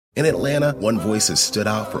In Atlanta, one voice has stood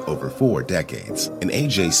out for over 4 decades. An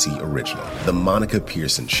AJC original, The Monica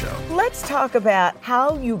Pearson Show. Let's talk about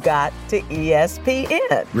how you got to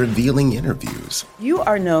ESPN. Revealing interviews. You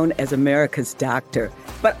are known as America's doctor,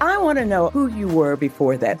 but I want to know who you were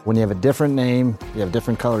before that. When you have a different name, you have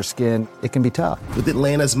different color skin, it can be tough. With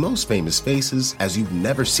Atlanta's most famous faces as you've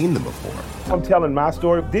never seen them before. I'm telling my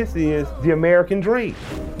story. This is the American dream.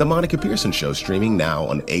 The Monica Pearson Show, streaming now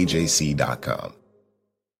on AJC.com.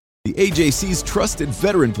 The AJC's trusted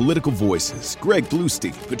veteran political voices, Greg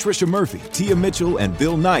Bluestein, Patricia Murphy, Tia Mitchell, and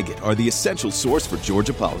Bill Nygut, are the essential source for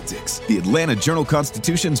Georgia politics. The Atlanta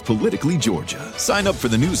Journal-Constitution's Politically Georgia. Sign up for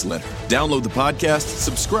the newsletter, download the podcast,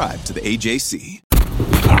 subscribe to the AJC.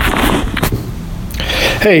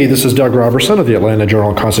 Hey, this is Doug Robertson of the Atlanta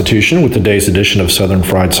Journal-Constitution with today's edition of Southern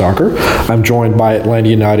Fried Soccer. I'm joined by Atlanta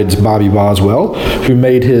United's Bobby Boswell, who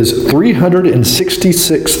made his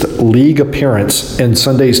 366th league appearance in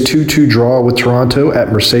Sunday's 2-2 draw with Toronto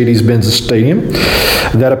at Mercedes-Benz Stadium.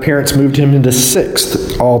 That appearance moved him into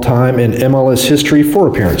 6th all-time in MLS history for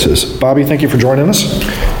appearances. Bobby, thank you for joining us.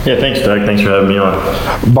 Yeah, thanks, Doug. Thanks for having me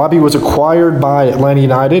on. Bobby was acquired by Atlanta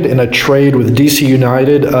United in a trade with DC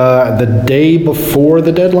United the day before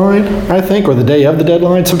the deadline, I think, or the day of the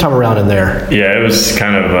deadline, sometime around in there. Yeah, it was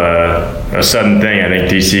kind of a sudden thing. I think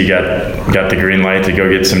DC got the green light to go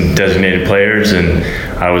get some designated players, and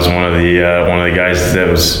I was one of the guys that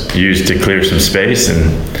was used to clear some space.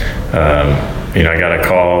 And I got a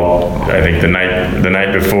call, I think the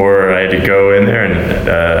night before I had to go in there, and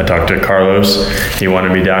I talked to Carlos. He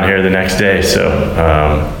wanted me down here the next day, so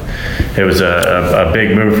it was a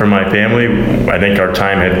big move for my family. I think our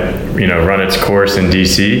time had run its course in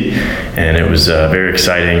DC, and it was very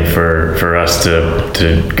exciting for us to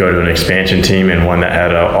go to an expansion team, and one that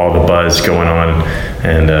had all the buzz going on.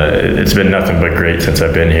 And it's been nothing but great since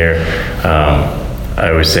I've been here. I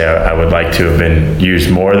always say I would like to have been used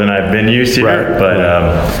more than I've been used here, right.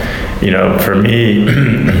 But for me,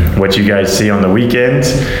 what you guys see on the weekends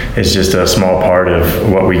is just a small part of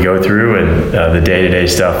what we go through, and the day-to-day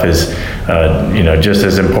stuff is just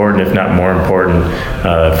as important, if not more important,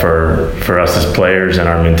 for us as players and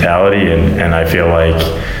our mentality. And I feel like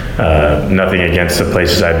nothing against the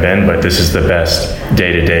places I've been, but this is the best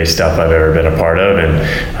day-to-day stuff I've ever been a part of,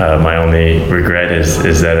 and my only regret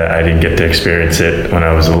is that I didn't get to experience it when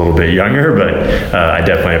I was a little bit younger, but I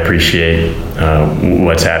definitely appreciate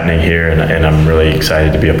what's happening here, and I'm really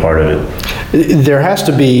excited to be a part of it. There has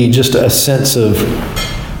to be just a sense of,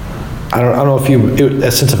 I don't know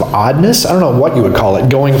a sense of oddness. I don't know what you would call it.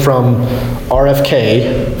 Going from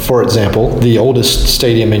RFK, for example, the oldest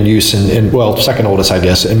stadium in use second oldest, I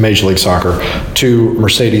guess, in Major League Soccer, to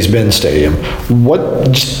Mercedes-Benz Stadium.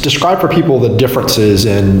 Just describe for people the differences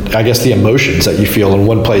in, I guess, the emotions that you feel in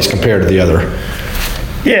one place compared to the other.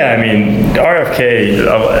 Yeah, I mean, RFK,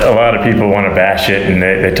 a lot of people want to bash it, and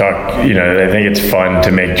they talk, they think it's fun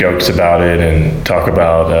to make jokes about it and talk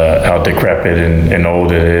about how decrepit and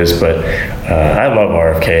old it is, but I love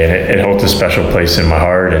RFK, and it holds a special place in my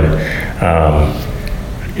heart, and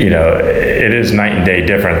it is night and day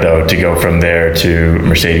different, though, to go from there to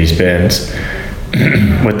Mercedes-Benz.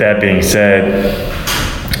 With that being said,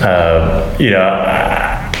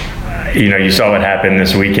 you saw what happened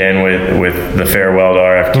this weekend with the farewell to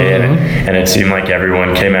RFK, mm-hmm. and it seemed like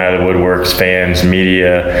everyone came out of the woodworks, fans,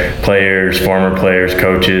 media, players, former players,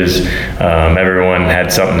 coaches, everyone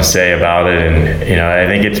had something to say about it, and I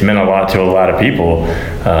think it's meant a lot to a lot of people.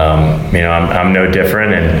 I'm no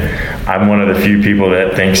different, and I'm one of the few people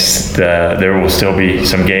that thinks that there will still be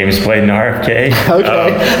some games played in RFK.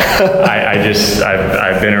 Okay.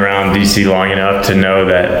 I've been around DC long enough to know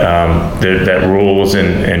that that rules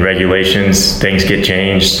and regulations, things get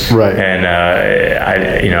changed. Right. And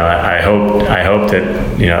I hope that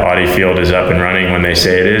Audi Field is up and running when they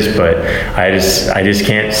say it is, but I just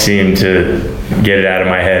can't seem to get it out of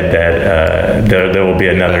my head that there will be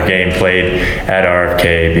another game played at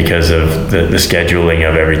RFK because of the scheduling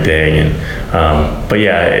of everything. But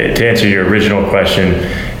yeah, to answer your original question,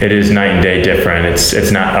 it is night and day different. It's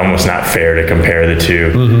almost not fair to compare the two.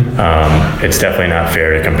 Mm-hmm. It's definitely not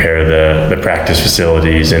fair to compare the practice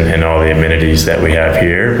facilities and all the amenities that we have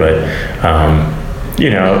here. But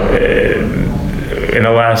in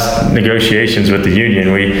the last negotiations with the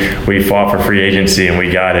union, we fought for free agency and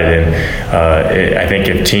we got it. And I think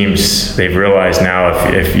if teams, they've realized now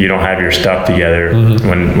if you don't have your stuff together,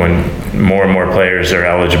 when more and more players are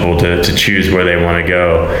eligible to choose where they want to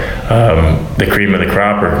go, the cream of the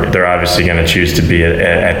crop, they're obviously going to choose to be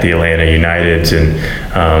at the Atlanta Uniteds and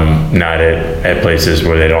not at places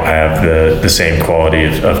where they don't have the same quality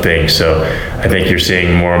of things. So I think you're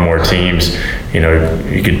seeing more and more teams.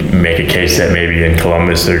 You could make a case that maybe in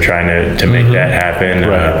Columbus they're trying to make that happen.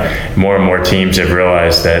 Right. More and more teams have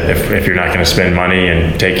realized that if you're not going to spend money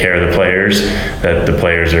and take care of the players, that the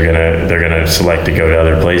players they're going to select to go to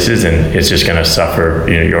other places, and it's just going to suffer.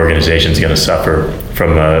 Your organization's going to suffer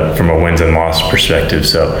from a wins and loss perspective.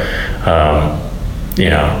 So,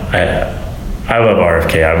 I love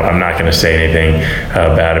RFK. I'm not going to say anything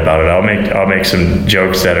bad about it. I'll make some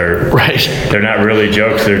jokes that are right. They're not really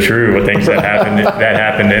jokes. They're true. Things that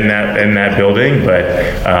happened in that building. But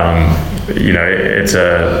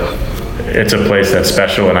it's a place that's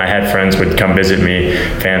special. And I had friends would come visit me,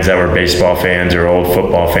 fans that were baseball fans or old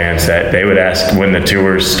football fans, that they would ask when the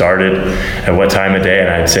tours started and what time of day, and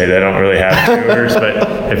I'd say they don't really have tours,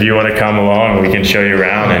 but if you want to come along, we can show you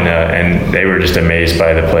around. And they were just amazed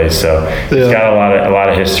by the place. So it's got a lot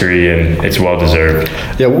of history, and it's well deserved.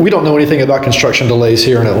 Yeah, we don't know anything about construction delays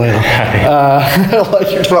here in Atlanta.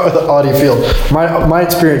 Like you're talking about the Audi Field. My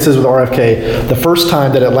experiences with RFK, the first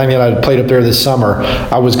time that Atlanta United played up there this summer,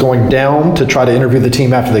 I was going down to try to interview the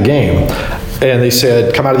team after the game. And they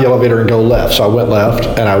said, come out of the elevator and go left. So I went left,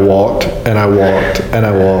 and I walked, and I walked, and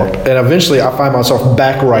I walked. And eventually I find myself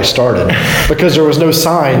back where I started because there was no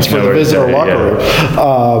signs for the visitor locker room.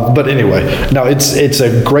 But anyway, no, it's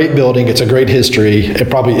a great building. It's a great history.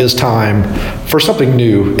 It probably is time for something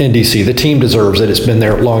new in DC. The team deserves it. It's been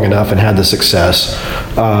there long enough and had the success.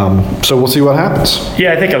 So we'll see what happens.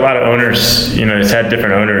 Yeah, I think a lot of owners, it's had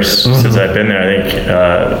different owners since I've been there. I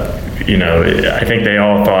think, I think they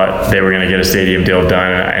all thought they were going to get a stadium deal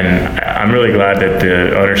done, and I'm really glad that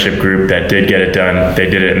the ownership group that did get it done, they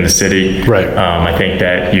did it in the city. Right. I think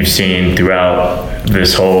that you've seen throughout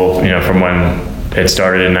this whole, from when it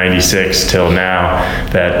started in '96 till now,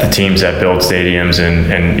 that the teams that build stadiums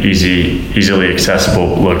and easily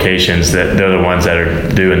accessible locations, that they're the ones that are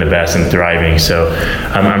doing the best and thriving. So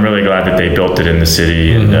I'm really glad that they built it in the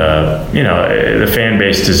city, and the fan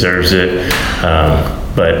base deserves it.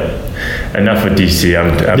 But enough with DC.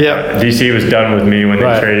 DC was done with me when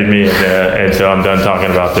they traded me, and so I'm done talking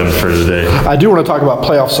about them for today. I do want to talk about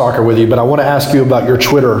playoff soccer with you, but I want to ask you about your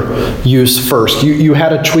Twitter use first. You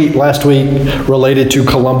had a tweet last week related to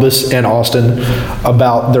Columbus and Austin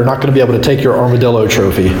about they're not going to be able to take your Armadillo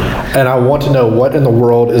Trophy, and I want to know what in the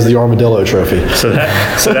world is the Armadillo Trophy. So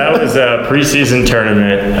that was a preseason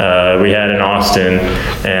tournament we had in Austin,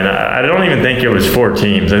 and I don't even think it was 4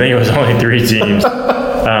 teams. I think it was only 3 teams.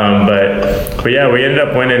 But yeah, we ended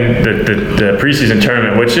up winning the preseason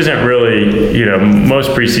tournament, which isn't really,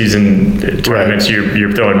 most preseason tournaments,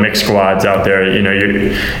 you're throwing mixed squads out there.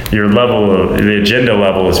 Your level, the agenda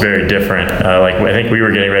level is very different. I think we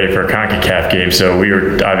were getting ready for a CONCACAF game, so we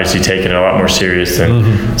were obviously taking it a lot more serious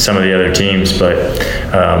than some of the other teams. But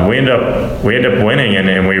we ended up winning,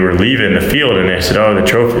 and we were leaving the field, and they said, "Oh,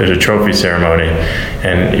 there's a trophy ceremony,"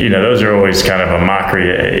 and those are always kind of a mockery.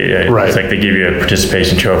 It's like they give you a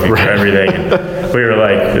participation trophy for everything. And we were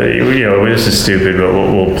like, this is stupid, but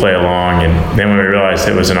we'll play along. And then when we realized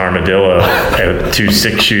it was an armadillo, 2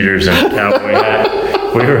 6-shooters and a cowboy hat,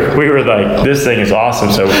 we were like, this thing is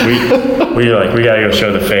awesome. So we got to go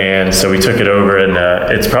show the fans. So we took it over, and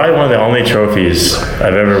it's probably one of the only trophies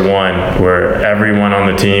I've ever won where everyone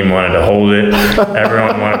on the team wanted to hold it,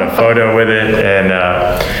 everyone wanted a photo with it,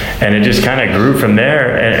 and it just kind of grew from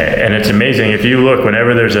there. And it's amazing if you look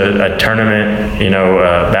whenever there's a tournament,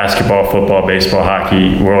 basketball, football, baseball,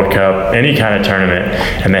 hockey, World Cup, any kind of tournament,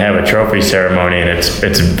 and they have a trophy ceremony, and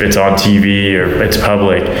it's on TV or it's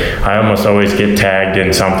public. I almost always get tagged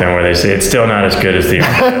in something where they say it's still not as good as the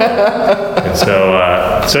and so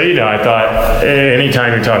I thought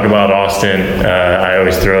anytime you talk about Austin, I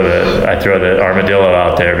always throw the armadillo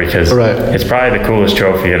out there because it's probably the coolest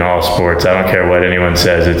trophy in all sports. I don't care what anyone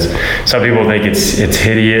says. Some people think it's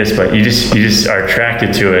hideous, but you just are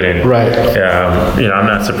attracted to it, and I'm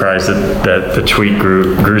not surprised that the tweet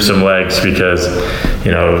grew some legs because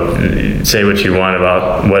say what you want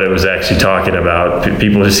about what it was actually talking about,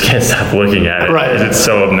 people just can't stop looking at it. it's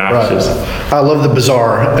so obnoxious. Right. I love the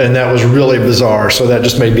bizarre, and that was really bizarre, so that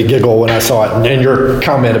just made me giggle when I saw it. And your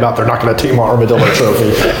comment about they're not going to take my Armadillo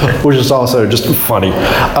trophy, which is also just funny.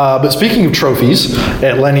 But speaking of trophies,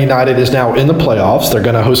 Atlanta United is now in the playoffs. They're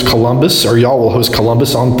going to host Columbus, or y'all will host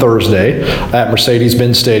Columbus on Thursday at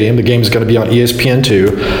Mercedes-Benz Stadium. The game is going to be on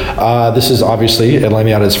ESPN2. This is obviously Atlanta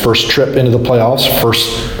United's first trip into the playoffs, first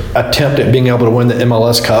attempt at being able to win the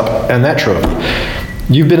MLS Cup and that trophy.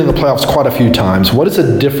 You've been in the playoffs quite a few times. What is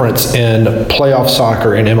the difference in playoff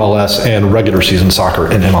soccer in MLS and regular season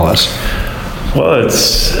soccer in MLS? Well,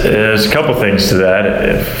 there's a couple things to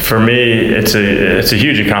that. For me, it's a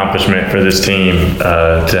huge accomplishment for this team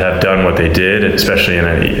to have done what they did, especially in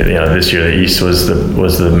this year the East was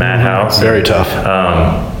the madhouse. Very tough.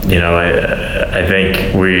 I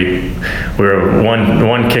think we were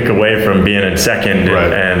one kick away from being in second,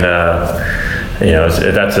 right. and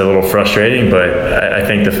that's a little frustrating, but I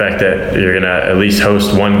think the fact that you're going to at least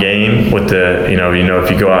host one game with if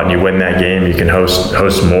you go out and you win that game, you can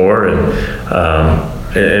host more, and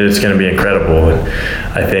it's going to be incredible. And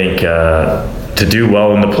I think to do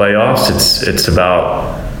well in the playoffs, it's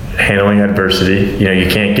about handling adversity. You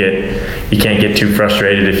can't get too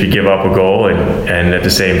frustrated if you give up a goal, and at the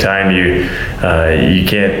same time you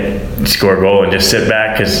can't score a goal and just sit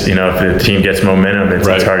back, because if the team gets momentum, it's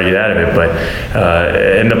hard to get out of it. But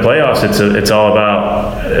in the playoffs, it's all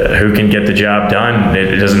about who can get the job done.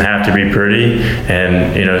 It doesn't have to be pretty,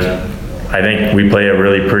 and I think we play a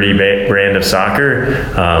really pretty brand of soccer,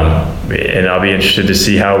 and I'll be interested to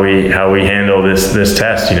see how we handle this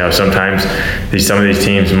test. Sometimes some of these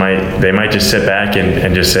teams might just sit back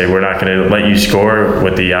and just say, we're not going to let you score,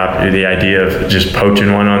 with the idea of just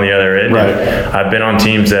poaching one on the other end. Right. I've been on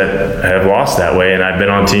teams that have lost that way, and I've been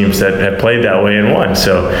on teams that have played that way and won.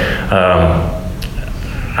 So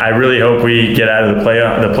I really hope we get out of the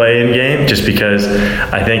play-in game, just because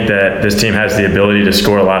I think that this team has the ability to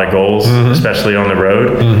score a lot of goals, especially on the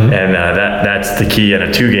road, and that's the key in a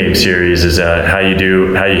 2-game series, is how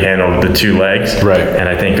you handle the 2 legs. Right. And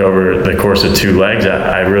I think over the course of 2 legs,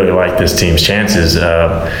 I really like this team's chances.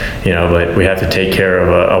 But we have to take care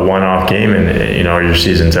of a one-off game, and your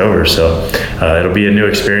season's over. So it'll be a new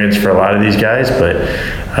experience for a lot of these guys, but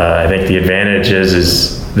I think the advantage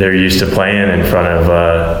is they're used to playing in front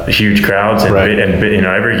of huge crowds, and, right. and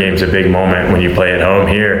every game's a big moment when you play at home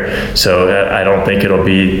here. So I don't think it'll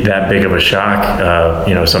be that big of a shock.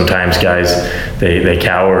 Sometimes guys they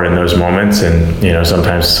cower in those moments, and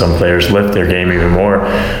sometimes some players lift their game even more.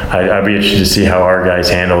 I'd be interested to see how our guys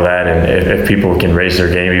handle that, and if people can raise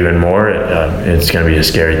their game even more, it's going to be a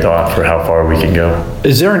scary thought for how far we can go.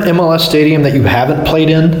 Is there an MLS stadium that you haven't played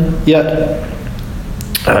in yet?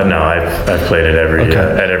 No, I've played at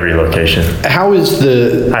every location. How is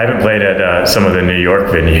I haven't played at some of the New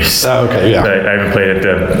York venues. Oh, okay, yeah. I haven't played at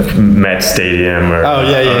the Met Stadium or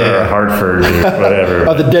Hartford or whatever.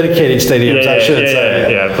 The dedicated stadiums, I should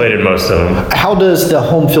say. Yeah, I played at most of them. How does the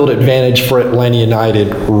home field advantage for Atlanta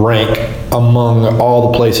United rank among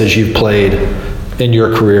all the places you've played in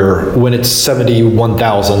your career, when it's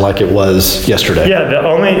 71,000 like it was yesterday? Yeah,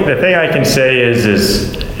 the thing I can say is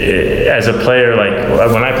as a player, like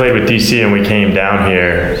when I played with DC and we came down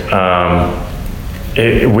here,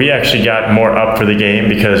 we actually got more up for the game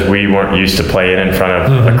because we weren't used to playing in front of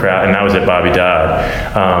a crowd, and that was at Bobby Dodd.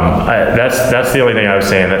 That's the only thing I was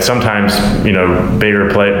saying, that sometimes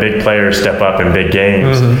big players step up in big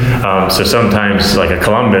games. So sometimes, like a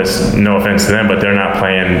Columbus, no offense to them, but they're not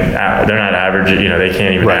average. They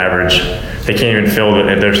can't even average. They can't even fill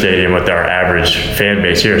their stadium with our average fan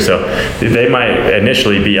base here. So they might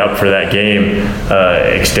initially be up for that game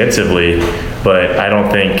extensively, but I don't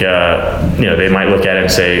think, they might look at it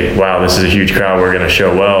and say, wow, this is a huge crowd, we're going to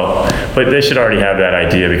show well. But they should already have that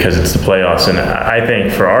idea because it's the playoffs. And I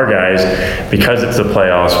think for our guys, because it's the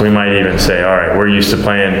playoffs, we might even say, all right, we're used to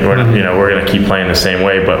playing, we're going to keep playing the same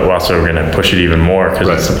way, but we're also going to push it even more because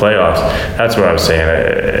it's the playoffs. That's what I was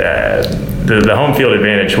saying. The home field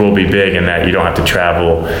advantage will be big in that you don't have to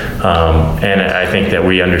travel, and I think that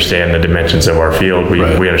we understand the dimensions of our field. We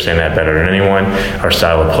understand that better than anyone. Our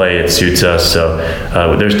style of play, it suits us. So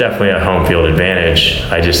there's definitely a home field advantage.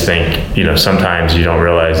 I just think sometimes you don't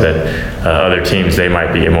realize that other teams, they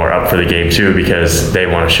might be more up for the game too because they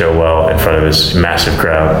want to show well in front of this massive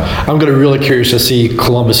crowd. I'm going to be really curious to see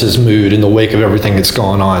Columbus's mood in the wake of everything that's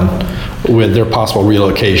gone on with their possible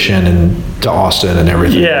relocation and to Austin and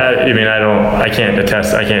everything. Yeah, I mean, I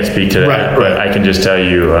can't speak to that, right. But I can just tell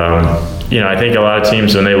you, I think a lot of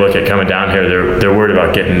teams, when they look at coming down here, they're worried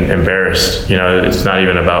about getting embarrassed. It's not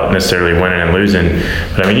even about necessarily winning and losing.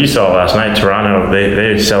 But I mean, you saw last night, Toronto,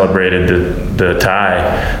 they celebrated the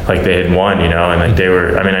tie like they had won, and like they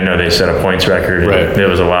were, I mean, I know they set a points record. Right. There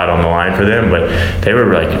was a lot on the line for them, but they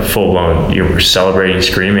were like full blown, you were celebrating,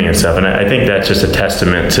 screaming and stuff. And I think that's just a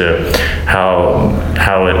testament to how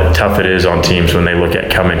tough it is on teams when they look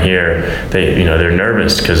at coming here. They're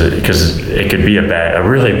nervous because it could be a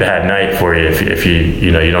really bad night for you if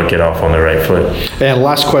you don't get off on the right foot. And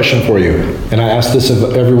last question for you, and I asked this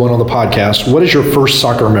of everyone on the podcast: what is your first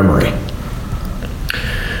soccer memory?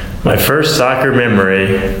 My first soccer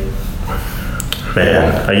memory,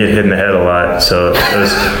 man, I get hit in the head a lot, so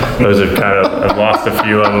those are I've lost a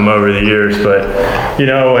few of them over the years. But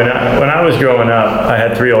when I was growing up, I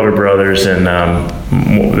had 3 older brothers, and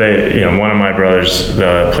one of my brothers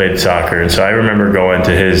played soccer, and so I remember going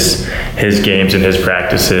to his games and his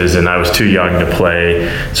practices, and I was too young to play,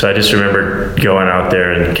 so I just remember going out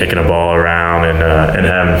there and kicking a ball around and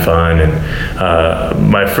having fun. And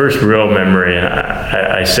my first real memory, and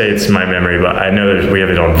I say it's my memory, but I know we have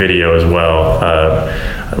it on video as well.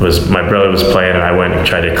 Was my brother was playing, and I went and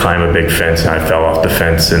tried to climb a big fence, and I fell off the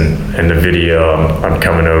fence. And in the video, I'm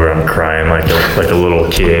coming over, I'm crying like a little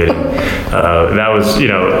kid. That was,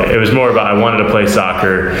 it was more about I wanted to play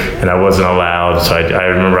soccer, and I wasn't allowed. So I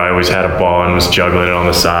remember I always had a ball and was juggling it on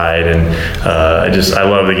the side, and I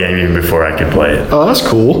love the game even before I could play it. Oh, that's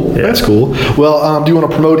cool. Yeah. That's cool. Well, do you want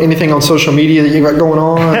to promote anything on social media that you got going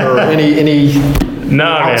on, or any? No,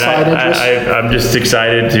 man, I'm just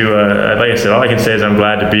excited to, like I said, all I can say is I'm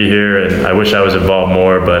glad to be here, and I wish I was involved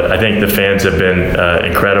more, but I think the fans have been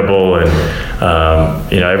incredible, and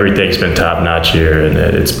everything's been top notch here, and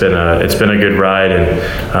it's been a good ride, and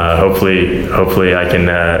hopefully I can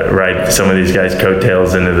ride some of these guys'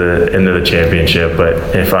 coattails into the championship. But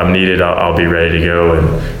if I'm needed, I'll be ready to go, and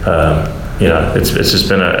it's just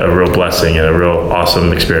been a real blessing and a real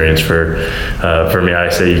awesome experience for me. I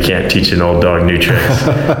say you can't teach an old dog new tricks,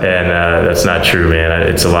 and that's not true, man.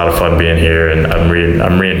 It's a lot of fun being here, and I'm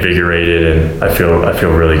reinvigorated, and I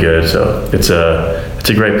feel really good. So it's a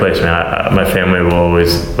great place, man. My family will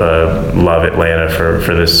always love Atlanta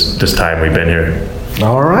for this time we've been here.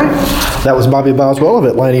 All right. That was Bobby Boswell of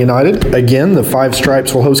Atlanta United. Again, the Five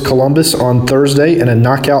Stripes will host Columbus on Thursday in a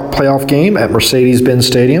knockout playoff game at Mercedes-Benz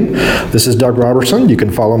Stadium. This is Doug Robertson. You can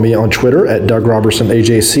follow me on Twitter at Doug Robertson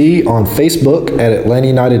AJC, on Facebook at Atlanta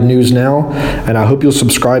United News Now, and I hope you'll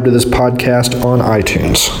subscribe to this podcast on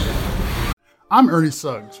iTunes. I'm Ernie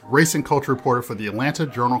Suggs, race and culture reporter for the Atlanta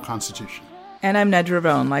Journal-Constitution. And I'm Nedra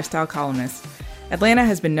Ravone, lifestyle columnist. Atlanta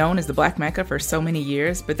has been known as the Black Mecca for so many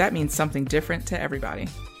years, but that means something different to everybody.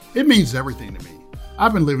 It means everything to me.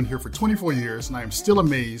 I've been living here for 24 years, and I am still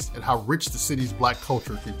amazed at how rich the city's Black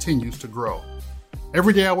culture continues to grow.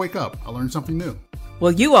 Every day I wake up, I learn something new.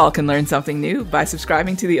 Well, you all can learn something new by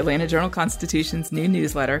subscribing to the Atlanta Journal-Constitution's new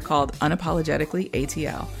newsletter called Unapologetically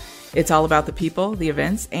ATL. It's all about the people, the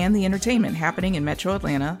events, and the entertainment happening in Metro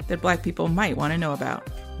Atlanta that Black people might want to know about.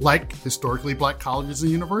 Like historically Black colleges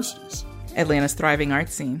and universities. Atlanta's thriving art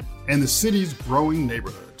scene. And the city's growing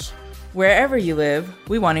neighborhoods. Wherever you live,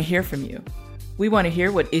 we want to hear from you. We want to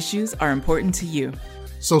hear what issues are important to you.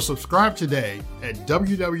 So subscribe today at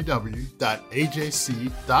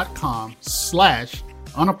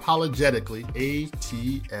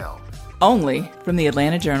www.ajc.com/unapologeticallyATL. Only from the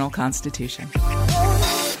Atlanta Journal-Constitution.